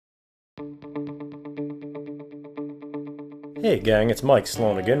Hey gang, it's Mike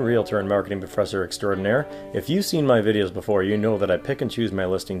Sloan again, Realtor and Marketing Professor Extraordinaire. If you've seen my videos before, you know that I pick and choose my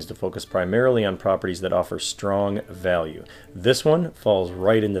listings to focus primarily on properties that offer strong value. This one falls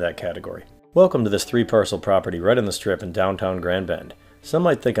right into that category. Welcome to this 3-parcel property right on the Strip in downtown Grand Bend. Some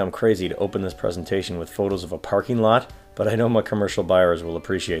might think I'm crazy to open this presentation with photos of a parking lot, but I know my commercial buyers will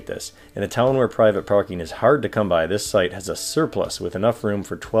appreciate this. In a town where private parking is hard to come by, this site has a surplus with enough room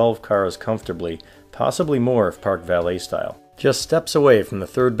for 12 cars comfortably, possibly more if parked valet style. Just steps away from the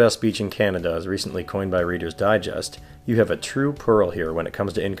third best beach in Canada, as recently coined by Reader's Digest, you have a true pearl here when it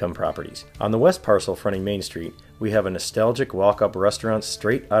comes to income properties. On the west parcel fronting Main Street, we have a nostalgic walk-up restaurant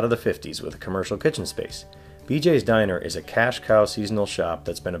straight out of the 50s with a commercial kitchen space. BJ's Diner is a cash cow seasonal shop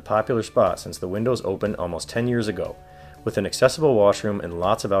that's been a popular spot since the windows opened almost 10 years ago. With an accessible washroom and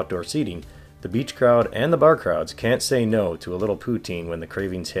lots of outdoor seating, the beach crowd and the bar crowds can't say no to a little poutine when the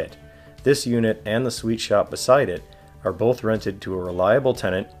cravings hit. This unit and the sweet shop beside it are both rented to a reliable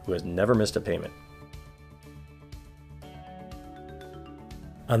tenant who has never missed a payment.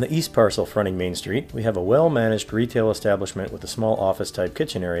 On the east parcel fronting Main Street, we have a well-managed retail establishment with a small office-type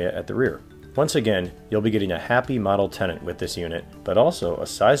kitchen area at the rear. Once again, you'll be getting a happy model tenant with this unit, but also a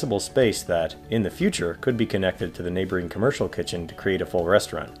sizable space that, in the future, could be connected to the neighboring commercial kitchen to create a full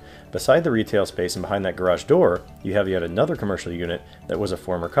restaurant. Beside the retail space and behind that garage door, you have yet another commercial unit that was a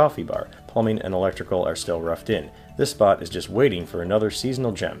former coffee bar. Plumbing and electrical are still roughed in. This spot is just waiting for another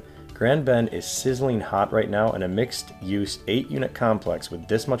seasonal gem. Grand Bend is sizzling hot right now, and a mixed-use 8-unit complex with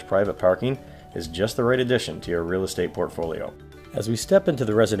this much private parking is just the right addition to your real estate portfolio. As we step into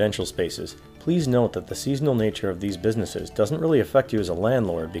the residential spaces, please note that the seasonal nature of these businesses doesn't really affect you as a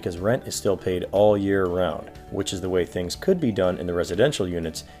landlord because rent is still paid all year round, which is the way things could be done in the residential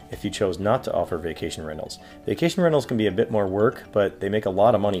units if you chose not to offer vacation rentals. Vacation rentals can be a bit more work, but they make a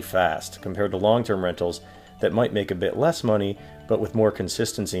lot of money fast compared to long-term rentals that might make a bit less money, but with more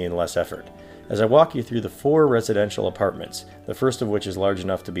consistency and less effort. As I walk you through the 4 residential apartments, the first of which is large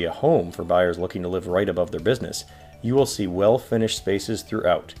enough to be a home for buyers looking to live right above their business, you will see well-finished spaces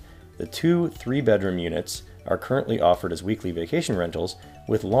throughout. The 2 3-bedroom units are currently offered as weekly vacation rentals,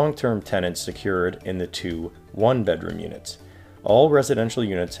 with long-term tenants secured in the 2 1-bedroom units. All residential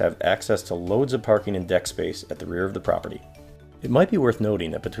units have access to loads of parking and deck space at the rear of the property. It might be worth noting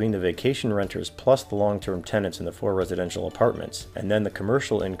that between the vacation renters plus the long-term tenants in the 4 residential apartments, and then the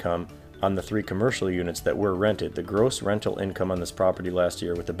commercial income on the 3 commercial units that were rented, the gross rental income on this property last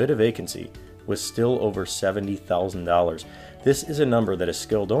year with a bit of vacancy was still over $70,000. This is a number that a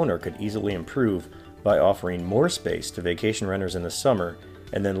skilled owner could easily improve by offering more space to vacation renters in the summer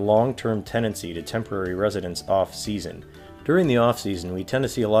and then long-term tenancy to temporary residents off-season. During the off-season, we tend to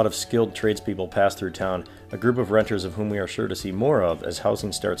see a lot of skilled tradespeople pass through town, a group of renters of whom we are sure to see more of as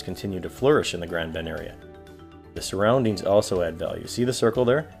housing starts continue to flourish in the Grand Bend area. The surroundings also add value. See the circle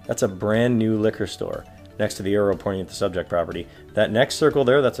there? That's a brand new liquor store next to the arrow pointing at the subject property. That next circle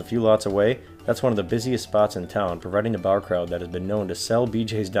there, that's a few lots away, that's one of the busiest spots in town, providing a bar crowd that has been known to sell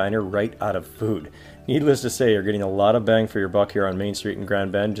BJ's Diner right out of food. Needless to say, you're getting a lot of bang for your buck here on Main Street in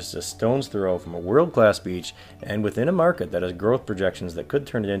Grand Bend, just a stone's throw from a world-class beach and within a market that has growth projections that could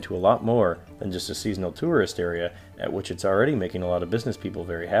turn it into a lot more than just a seasonal tourist area at which it's already making a lot of business people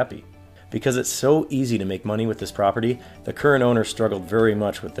very happy. Because it's so easy to make money with this property, the current owner struggled very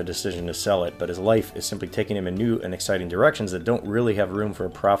much with the decision to sell it, but his life is simply taking him in new and exciting directions that don't really have room for a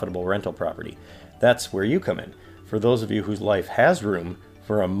profitable rental property. That's where you come in. For those of you whose life has room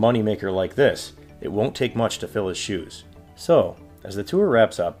for a moneymaker like this, it won't take much to fill his shoes. So, as the tour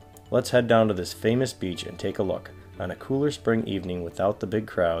wraps up, let's head down to this famous beach and take a look. On a cooler spring evening without the big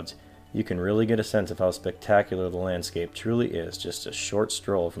crowds, you can really get a sense of how spectacular the landscape truly is, just a short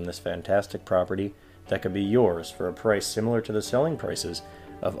stroll from this fantastic property that could be yours for a price similar to the selling prices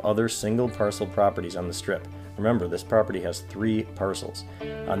of other single parcel properties on the Strip. Remember, this property has 3 parcels.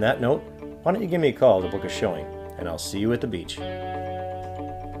 On that note, why don't you give me a call to book a showing, and I'll see you at the beach.